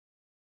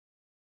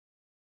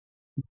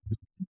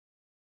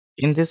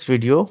In this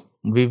video,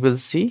 we will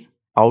see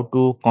how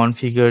to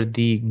configure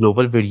the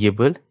global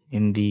variable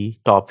in the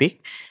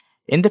topic.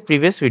 In the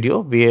previous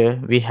video, where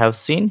we have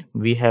seen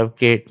we have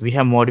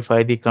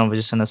modified the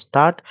conversation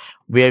start,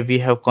 where we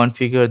have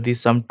configured the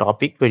some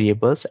topic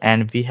variables,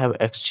 and we have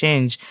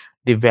exchanged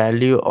the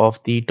value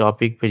of the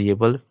topic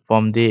variable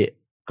from the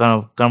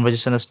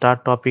conversation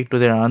start topic to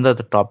the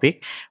another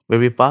topic, where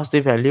we pass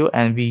the value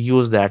and we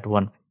use that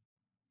one.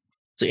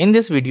 So in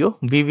this video,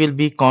 we will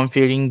be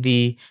configuring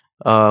the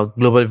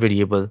global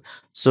variable.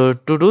 So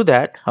to do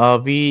that,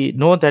 we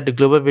know that the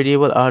global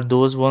variable are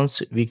those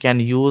ones we can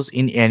use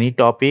in any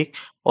topic.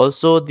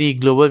 Also, the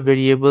global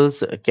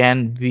variables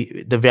can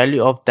be the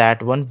value of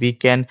that one we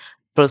can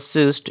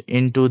persist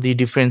into the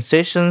different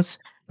sessions.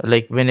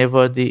 Like when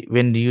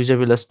the user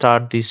will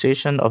start the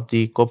session of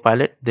the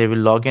Copilot, they will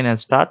log in and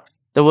start.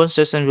 The one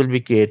session will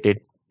be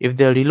created. If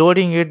they are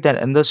reloading it, then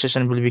another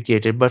session will be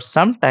created. But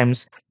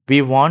sometimes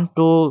we want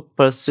to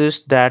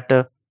persist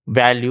that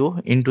value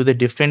into the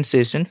different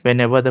session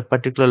whenever the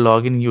particular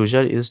login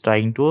user is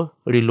trying to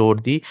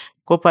reload the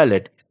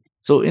Copilot.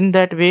 So in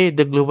that way,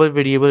 the global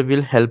variable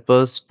will help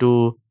us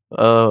to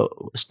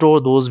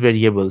store those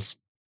variables.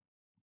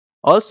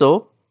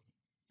 Also,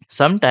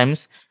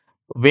 sometimes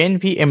when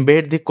we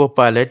embed the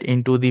Copilot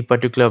into the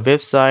particular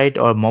website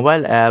or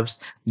mobile apps,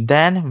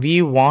 then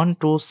we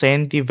want to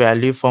send the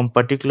value from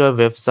particular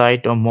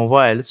website or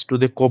mobiles to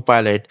the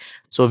Copilot.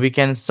 So we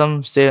can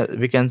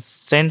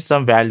send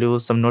some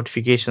values, some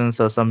notifications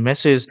or some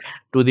message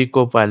to the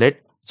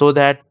Copilot so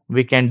that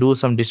we can do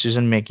some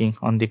decision making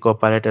on the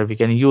Copilot or we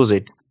can use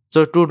it.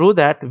 So to do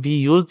that, we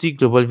use the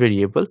global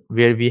variable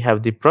where we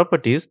have the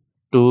properties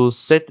to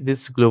set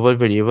this global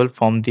variable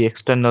from the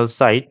external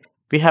site.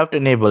 We have to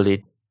enable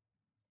it.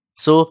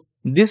 So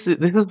this is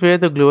where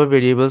the global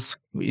variables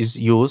is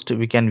used.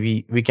 We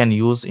can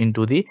use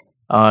into the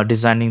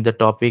designing the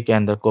topic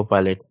and the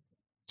Copilot.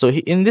 So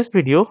in this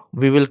video,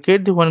 we will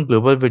create the one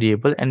global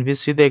variable and we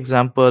see the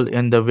example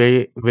in the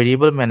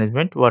variable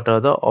management. What are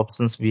the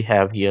options we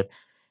have here?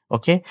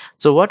 Okay.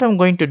 So what I'm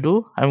going to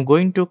do, I'm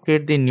going to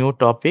create the new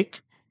topic,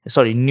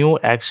 sorry, new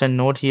action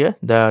node here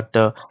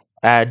that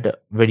add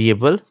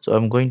variable. So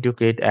I'm going to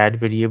create add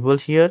variable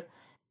here,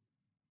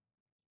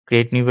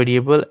 create new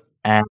variable,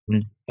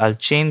 and I'll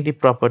change the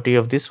property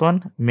of this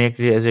one, make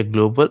it as a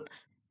global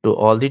to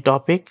all the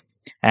topic,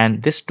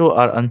 and these two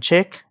are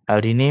unchecked.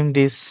 I'll rename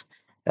this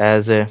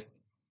as a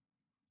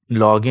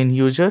login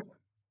user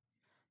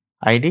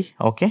ID.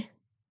 Okay,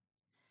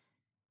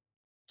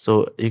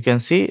 so you can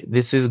see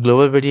this is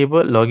global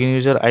variable login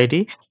user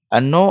ID,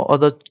 and no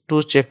other two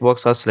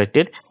checkbox are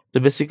selected.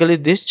 So basically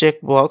this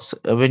checkbox,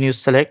 when you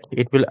select,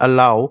 it will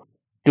allow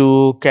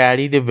to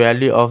carry the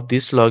value of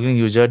this login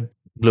user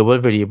global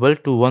variable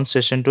to one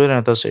session to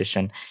another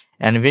session.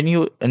 And when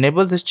you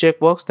enable this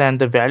checkbox, then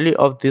the value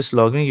of this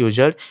login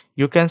user,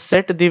 you can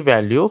set the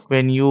value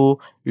when you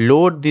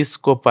load this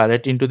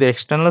Copilot into the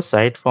external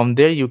site. From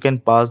there, you can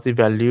pass the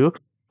value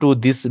to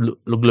this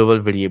global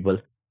variable.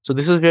 So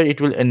this is where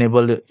it will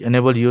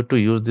enable you to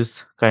use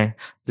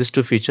this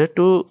two feature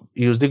to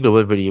use the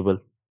global variable.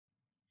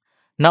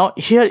 Now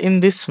here in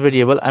this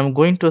variable, I'm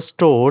going to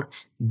store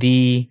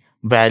the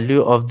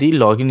value of the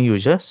login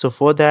user. So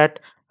for that,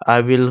 I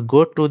will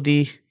go to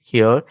the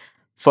here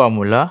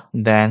formula,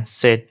 then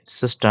set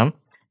system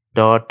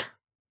dot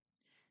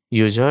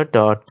user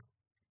dot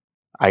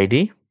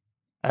id.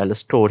 I'll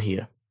store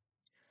here.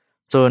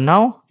 So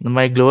now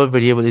my global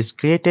variable is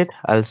created.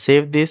 I'll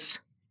save this.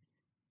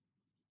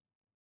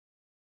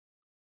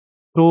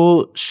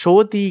 To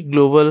show the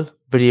global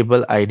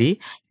variable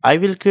ID, I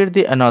will create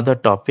the another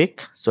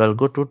topic. So I'll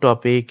go to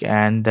topic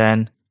and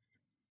then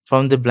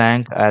from the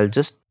blank, I'll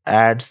just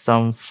add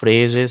some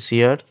phrases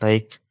here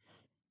like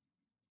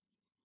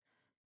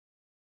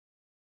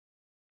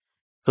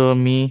show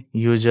me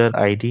user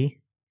ID,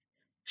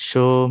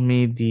 show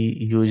me the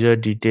user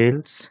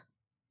details,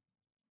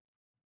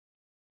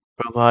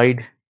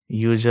 provide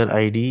user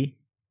ID,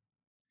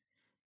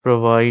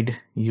 provide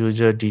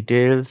user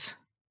details.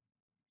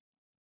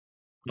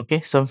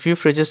 Okay, some few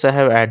phrases I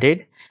have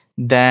added.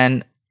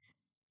 Then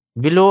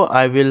below,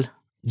 I will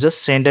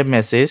just send a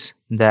message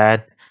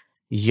that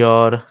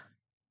your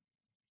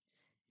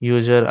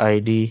user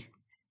ID,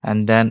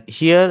 and then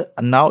here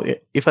now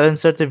if I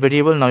insert the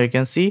variable, now you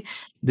can see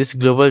this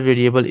global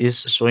variable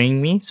is showing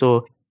me.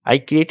 So I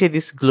created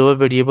this global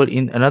variable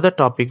in another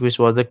topic which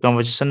was the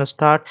conversation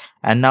start,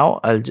 and now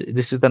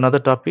this is another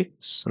topic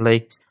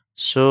like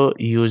show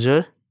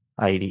user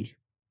ID.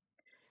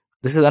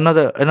 This is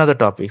another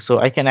topic, so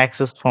I can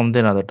access from the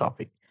another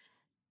topic.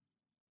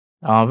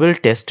 We'll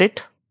test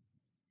it.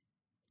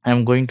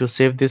 I'm going to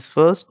save this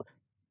first.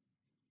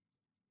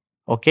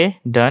 Okay,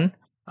 done.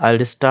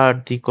 I'll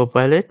start the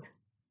Copilot.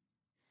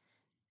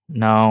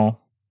 Now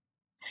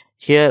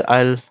here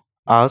I'll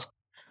ask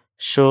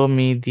show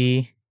me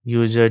the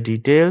user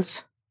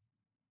details.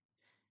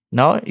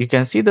 Now you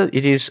can see that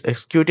it is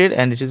executed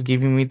and it is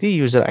giving me the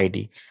user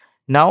ID.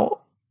 Now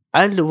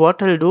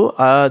what I'll do,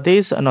 there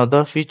is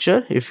another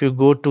feature. If you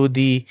go to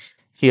the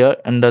here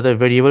under the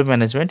variable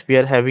management, we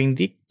are having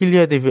the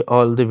clear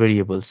all the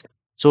variables.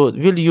 So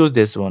we'll use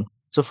this one.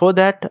 So for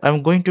that,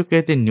 I'm going to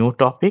create a new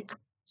topic.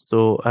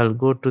 So I'll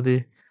go to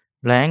the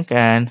blank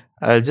and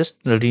I'll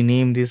just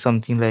rename this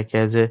something like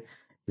as a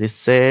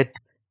reset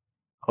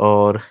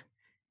or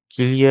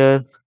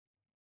clear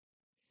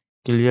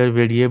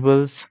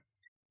variables,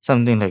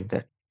 something like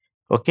that.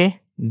 Okay.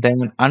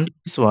 Then under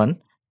this one,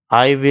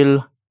 I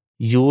will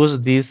use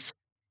this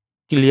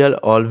clear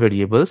all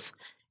variables.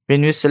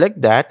 When we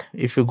select that,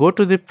 if you go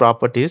to the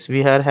properties,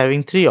 we are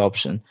having three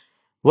options.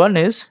 One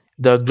is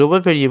the global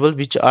variable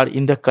which are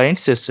in the current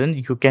session,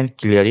 you can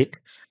clear it.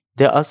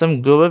 There are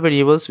some global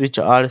variables which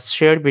are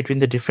shared between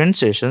the different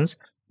sessions.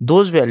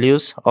 Those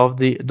values of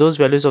the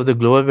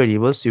global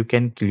variables you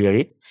can clear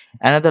it.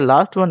 And the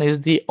last one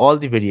is the all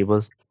the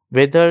variables.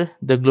 Whether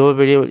the global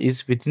variable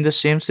is within the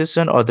same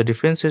session or the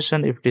different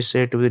session, if it is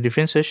shared to the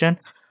different session,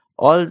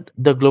 all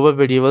the global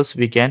variables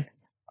we can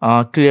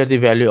clear the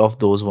value of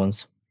those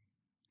ones.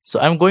 So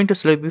I'm going to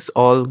select this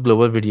all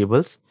global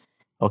variables.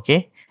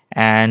 Okay.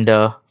 And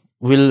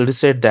we'll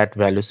reset that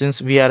value.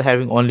 Since we are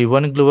having only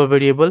one global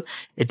variable,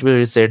 it will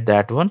reset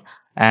that one.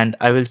 And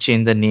I will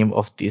change the name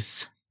of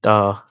this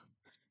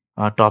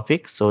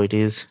topic. So it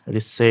is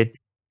reset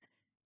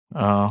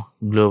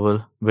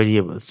global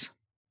variables.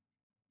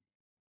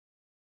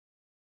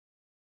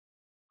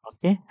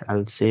 Okay,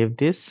 I'll save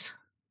this.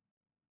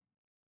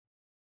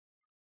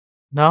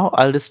 Now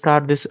I'll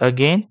start this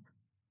again.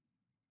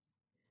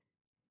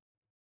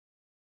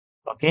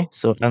 Okay,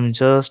 so I'm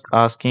just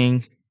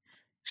asking,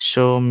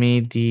 show me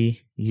the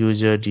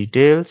user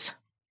details.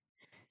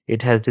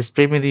 It has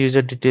displayed me the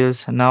user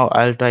details. Now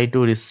I'll try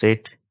to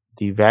reset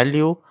the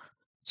value.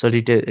 So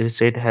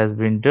reset has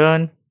been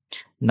done.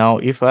 Now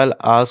if I'll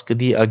ask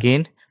the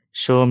again,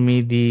 show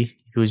me the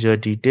user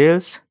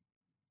details.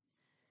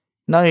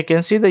 Now you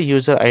can see the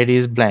user ID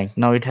is blank.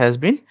 Now it has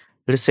been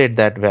reset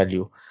that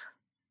value.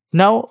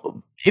 Now,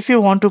 if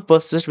you want to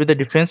persist with the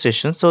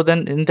differentiation, so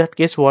then in that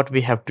case, what we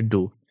have to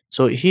do?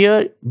 So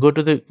here, go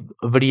to the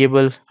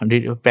variable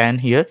pan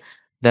here,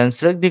 then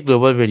select the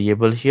global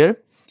variable here.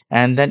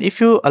 And then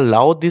if you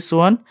allow this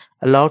one,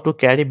 allow to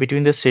carry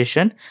between the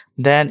session,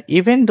 then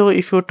even though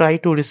if you try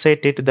to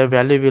reset it, the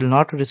value will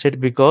not reset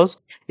because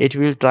it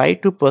will try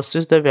to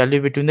persist the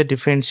value between the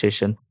different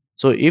session.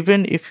 So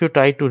even if you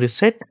try to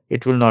reset,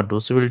 it will not do.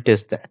 So we'll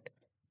test that.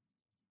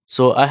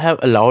 So I have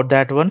allowed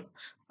that one,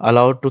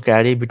 allowed to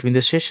carry between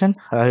the session.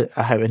 I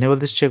have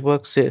enabled this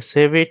checkbox,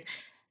 save it.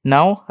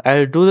 Now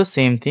I'll do the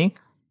same thing.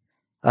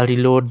 I'll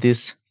reload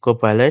this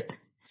Copilot.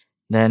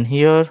 Then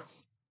here,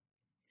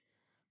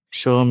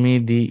 show me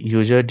the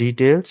user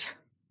details.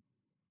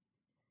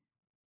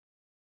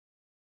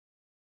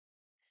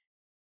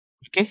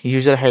 Okay,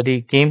 user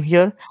ID came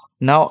here.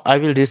 Now I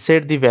will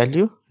reset the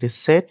value.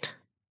 Reset.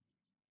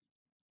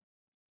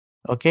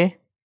 Okay,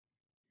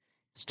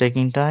 it's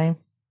taking time.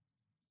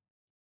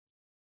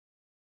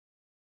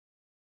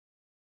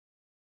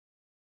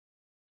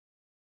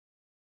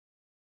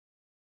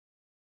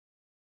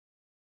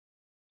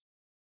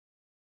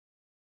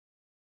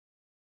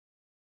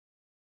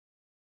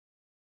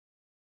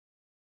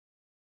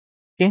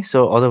 Okay,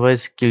 so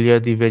otherwise clear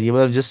the variable.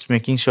 I'm just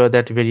making sure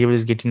that variable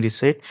is getting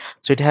reset.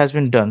 So it has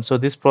been done. So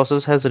this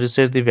process has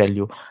reset the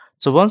value.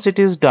 So once it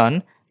is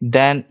done,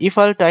 then if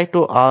I'll try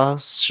to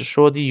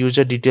show the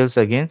user details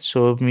again,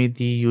 show me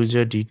the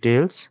user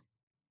details.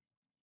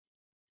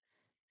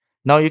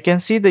 Now you can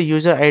see the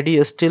user ID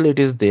is still it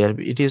is there.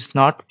 It is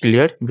not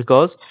cleared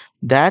because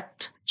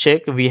that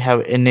check we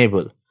have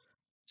enabled.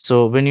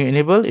 So when you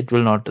enable, it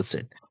will not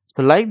reset.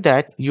 So like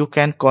that, you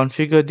can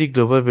configure the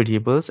global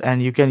variables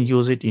and you can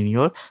use it in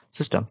your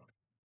system.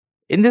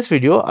 In this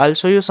video, I'll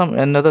show you some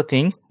another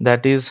thing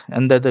that is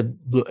under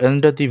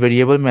the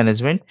variable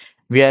management.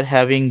 We are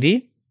having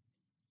the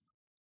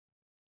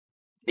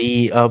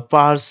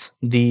parse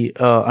the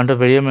under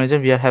variable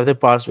management. We are have the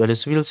parse value.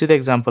 So we'll see the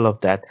example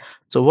of that.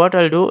 So what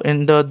I'll do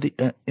in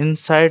the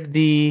inside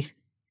the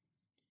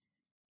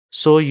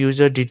show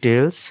user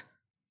details,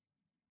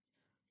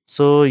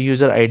 so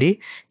user ID.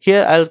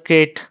 Here I'll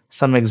create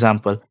some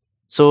example.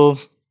 So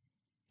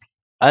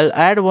I'll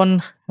add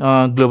one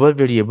global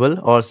variable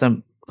or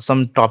some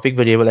topic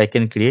variable I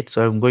can create.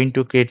 So I'm going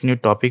to create new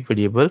topic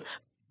variable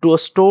to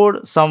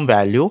store some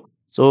value.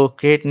 So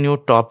create new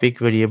topic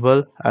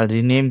variable. I'll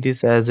rename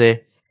this as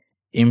a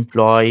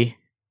employee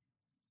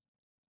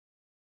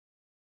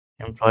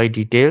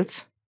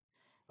details.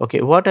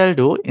 Okay, what I'll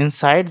do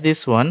inside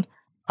this one,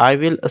 I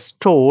will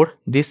store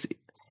this.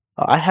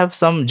 I have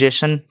some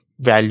JSON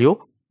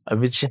value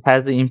which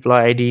has the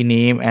employee ID,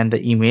 name, and the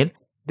email.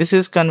 This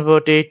is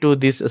converted to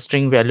this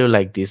string value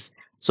like this.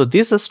 So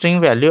this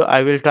string value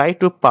I will try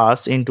to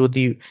pass into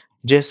the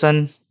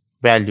JSON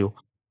value.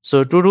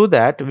 So to do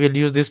that, we'll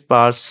use this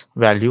parse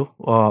value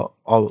or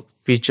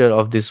feature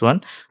of this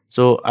one.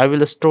 So I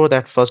will store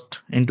that first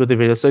into the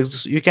variable.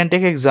 So you can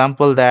take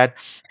example that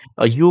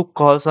you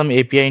call some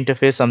API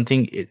interface,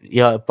 something,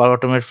 yeah, Power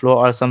Automate flow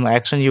or some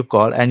action you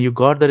call, and you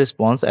got the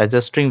response as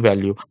a string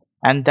value,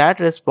 and that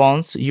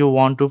response you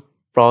want to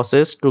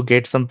process to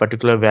get some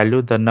particular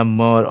value, the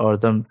number or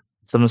the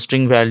some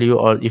string value,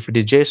 or if it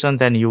is JSON,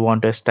 then you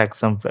want to extract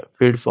some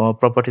field for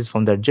properties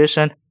from that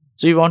JSON.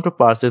 So you want to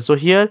parse it. So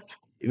here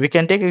we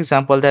can take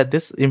example that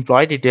this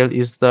employee detail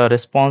is the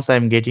response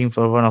I'm getting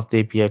for one of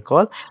the API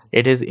call.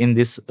 It is in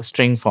this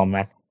string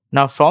format.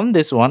 Now from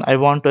this one, I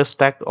want to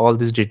extract all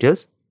these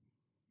details.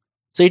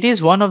 So it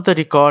is one of the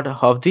record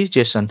of this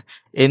JSON.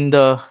 In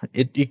the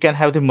you can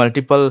have the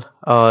multiple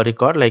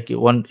record, like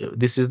one.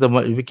 This is the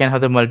we can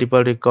have the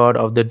multiple record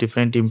of the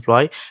different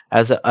employee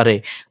as an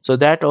array. So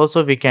that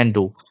also we can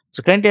do.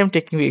 So currently I'm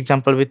taking the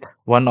example with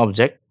one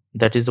object,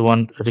 that is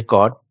one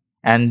record,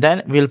 and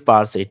then we'll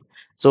parse it.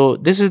 So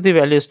this is the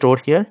value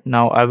stored here.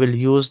 Now I will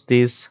use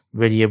this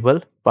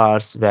variable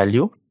parse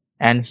value,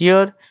 and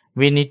here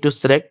we need to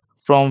select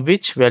from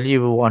which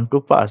value we want to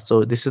parse.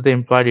 So this is the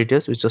employee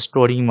details which is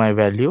storing my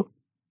value.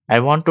 I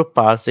want to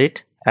pass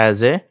it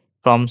as a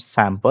from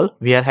sample.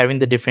 We are having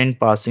the different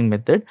passing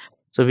method.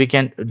 So we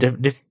can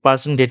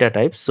parsing data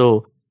types.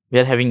 So we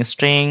are having a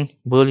string,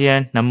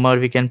 boolean, number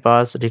we can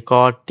pass,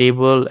 record,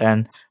 table,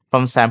 and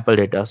from sample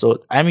data.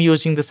 So I'm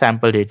using the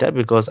sample data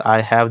because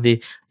I have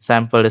the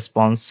sample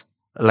response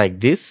like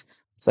this.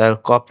 So I'll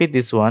copy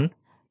this one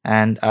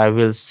and I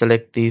will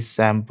select the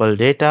sample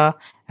data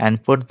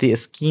and put the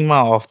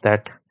schema of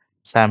that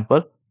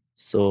sample.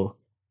 So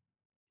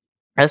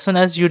as soon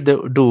as you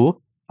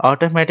do,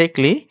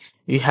 automatically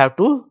you have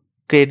to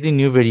create the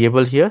new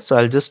variable here. So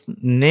I'll just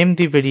name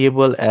the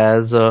variable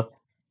as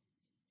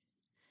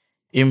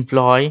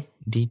employee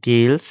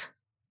details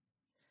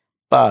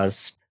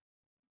parse.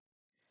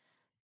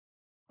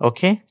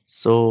 Okay,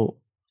 so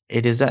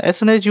it is done. As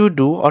soon as you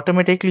do,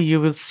 automatically you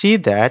will see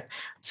that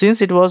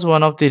since it was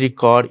one of the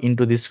record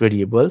into this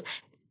variable,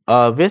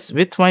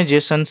 with my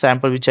JSON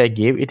sample which I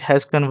gave, it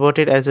has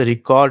converted as a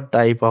record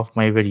type of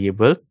my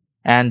variable,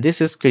 and this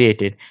is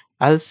created.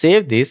 I'll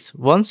save this.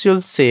 Once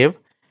you'll save,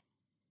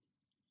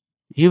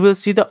 you will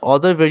see the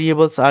other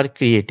variables are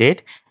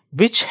created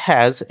which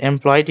has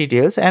employee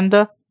details and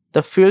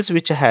the fields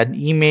which had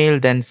email,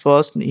 then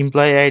first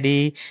employee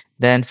ID,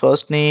 then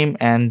first name,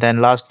 and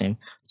then last name.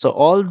 So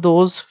all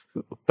those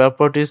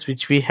properties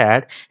which we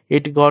had,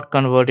 it got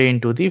converted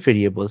into the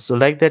variables. So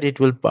like that it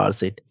will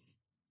parse it.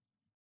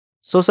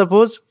 So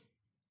suppose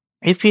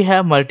if we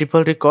have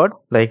multiple record,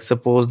 like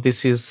suppose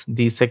this is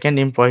the second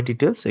employee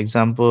details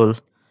example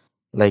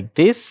like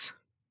this,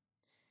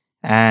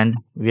 and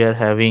we are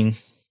having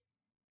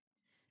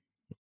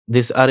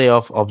this array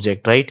of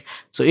object, right?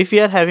 So if we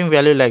are having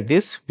value like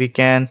this, we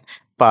can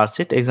parse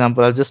it.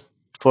 Example, I'll just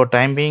for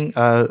time being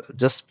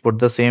just put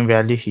the same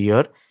value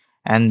here,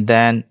 and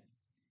then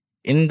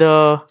in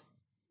the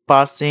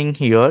parsing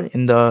here,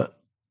 in the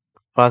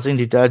parsing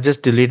data, I'll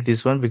just delete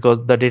this one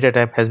because the data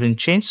type has been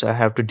changed, so I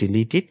have to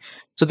delete it.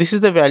 So this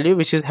is the value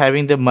which is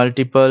having the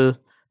multiple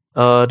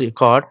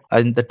record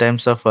in the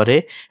terms of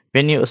array.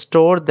 When you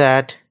store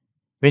that,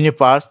 when you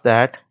parse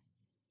that,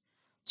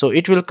 so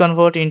it will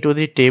convert into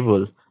the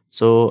table.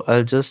 So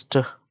I'll just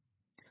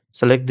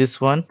select this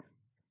one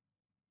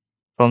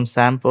from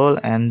sample,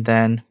 and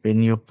then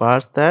when you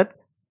pass that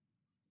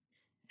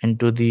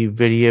into the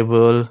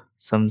variable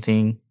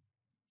something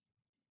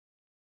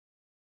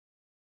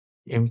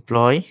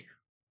employee,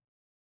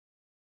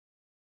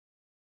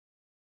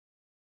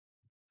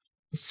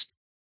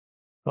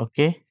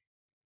 okay,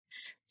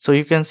 so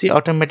you can see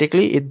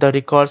automatically the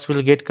records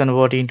will get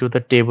converted into the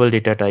table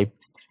data type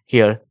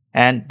here.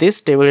 And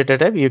this table data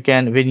type, you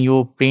can, when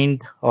you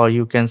print or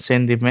you can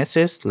send the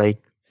message, like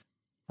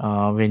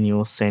when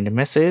you send a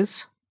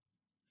message,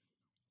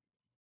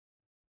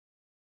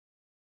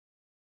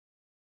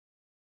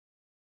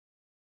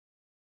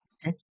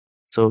 okay.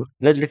 So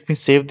let me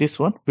save this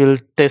one, we'll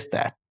test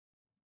that.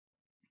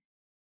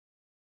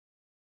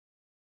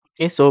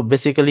 Okay, so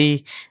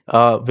basically,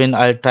 when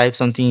I type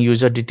something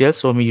user details,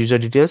 show me user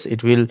details,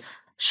 it will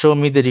show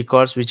me the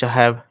records which I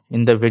have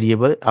in the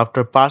variable.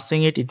 After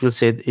parsing it, it will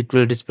say it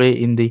will display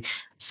in the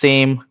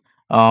same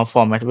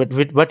format.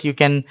 But you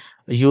can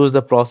use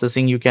the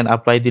processing, you can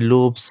apply the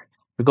loops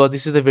because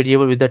this is the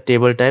variable with the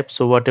table type.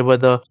 So whatever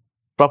the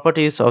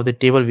properties of the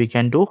table we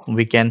can do,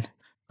 we can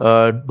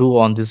do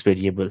on this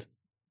variable.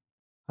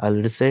 I'll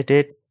reset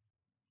it.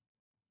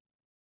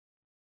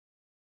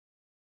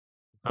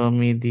 Show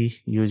me the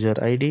user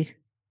ID.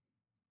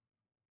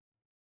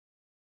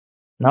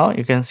 Now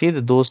you can see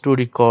that those two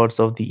records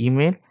of the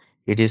email,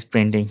 it is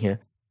printing here.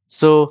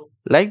 So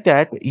like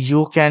that,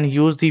 you can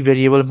use the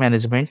variable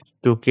management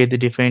to create the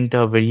different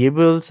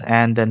variables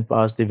and then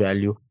pass the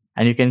value.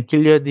 And you can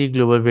clear the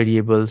global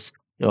variables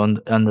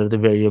under the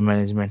variable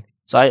management.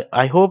 So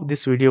I hope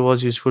this video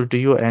was useful to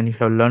you and you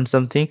have learned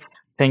something.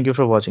 Thank you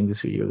for watching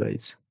this video,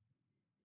 guys.